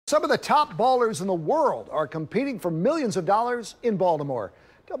Some of the top ballers in the world are competing for millions of dollars in Baltimore.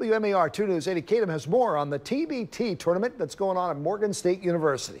 WMAR 2 News' Eddie Kadam has more on the TBT tournament that's going on at Morgan State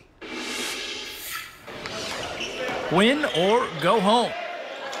University. Win or go home.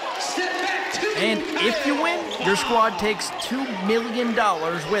 And if you win, your squad takes $2 million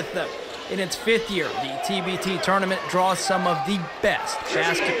with them. In its 5th year, the TBT tournament draws some of the best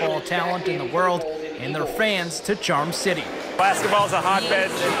basketball talent in the world and their fans to Charm City. Basketball is a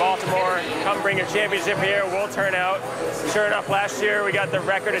hotbed in Baltimore. Come bring your championship here, we'll turn out. Sure enough, last year we got the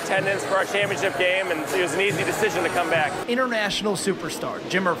record attendance for our championship game, and it was an easy decision to come back. International superstar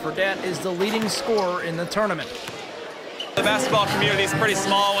Jimmer Fredette is the leading scorer in the tournament. The basketball community is pretty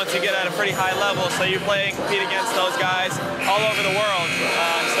small once you get at a pretty high level, so you play and compete against those guys all over the world.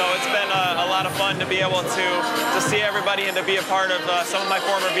 So it's been a lot of fun to be able to see everybody and to be a part of some of my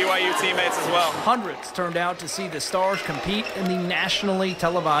former BYU teammates as well. Hundreds turned out to see the Stars compete in the nationally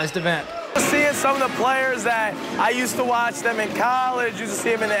televised event. Seeing some of the players that I used to watch them in college, used to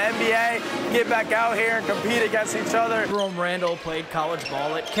see them in the NBA, get back out here and compete against each other. Jerome Randall played college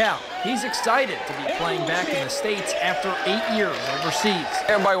ball at Cal. He's excited to be playing back in the States after 8 years overseas.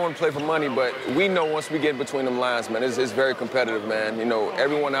 Everybody want to play for money, but we know once we get between them lines, man, it's very competitive, man. You know,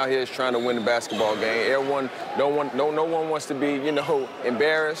 everyone out here is trying to win the basketball game. No one wants to be,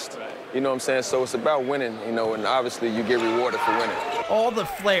 embarrassed. You know what I'm saying? So it's about winning, and obviously you get rewarded for winning. All the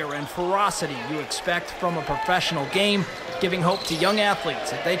flair and ferocity you expect from a professional game, giving hope to young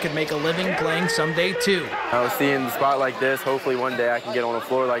athletes that they could make a living playing someday too. I was seeing the spot like this. Hopefully one day I can get on a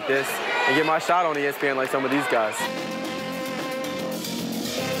floor like this and get my shot on ESPN like some of these guys.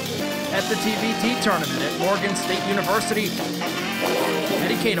 At the TBT tournament at Morgan State University,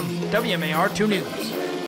 Eddie Kadam, WMAR 2 News.